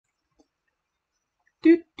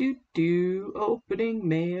Opening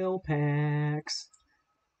mail packs.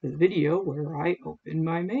 The video where I open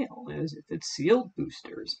my mail as if it's sealed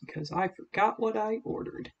boosters because I forgot what I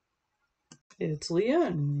ordered. It's Leah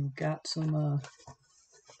and we've got some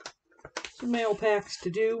mail packs to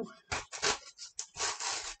do.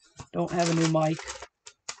 Don't have a new mic,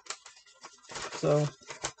 so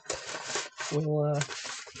we're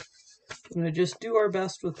gonna just do our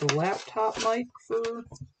best with the laptop mic for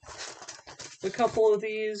a couple of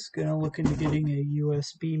these. Gonna look into getting a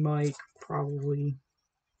USB mic, probably.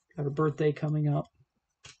 Got a birthday coming up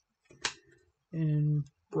in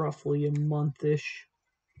roughly a month-ish.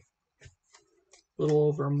 A little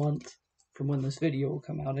over a month from when this video will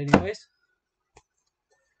come out anyways.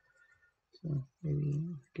 So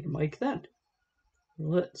maybe get a mic then.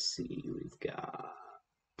 Let's see, we've got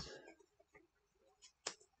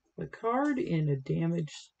the card in a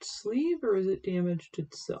damaged sleeve, or is it damaged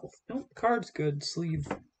itself? Nope, card's good, sleeve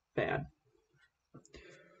bad.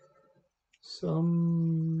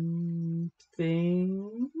 Something.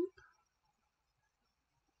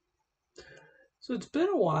 So it's been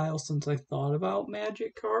a while since I thought about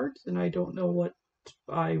magic cards, and I don't know what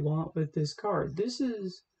I want with this card. This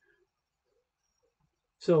is...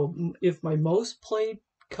 So if my most played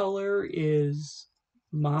color is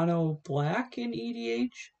mono black in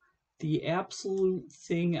EDH, the absolute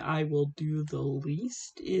thing I will do the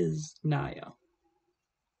least is Naya.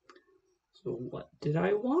 So what did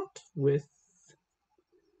I want with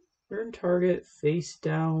turn target face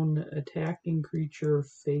down, attacking creature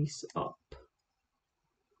face up?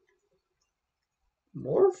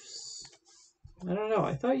 Morphs? I don't know.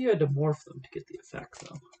 I thought you had to morph them to get the effect,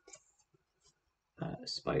 though.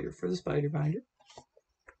 Spider for the spider binder.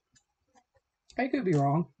 I could be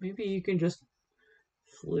wrong. Maybe you can just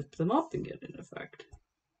flip them up and get an effect.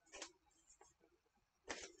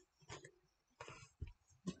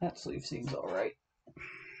 That sleeve seems alright.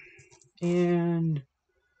 And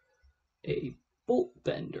a bolt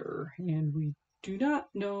bender. And we do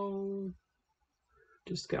not know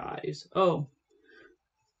disguise. Oh.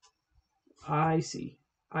 I see.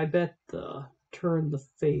 I bet the turn the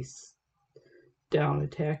face down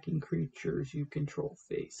attacking creatures you control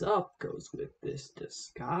face up goes with this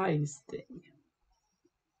disguise thing.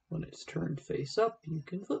 When it's turned face up, you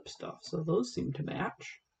can flip stuff, so those seem to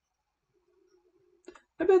match.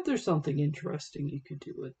 I bet there's something interesting you could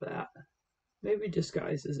do with that. Maybe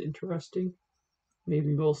disguise is interesting.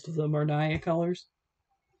 Maybe most of them are Naya colors.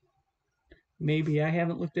 Maybe I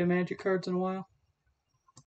haven't looked at magic cards in a while.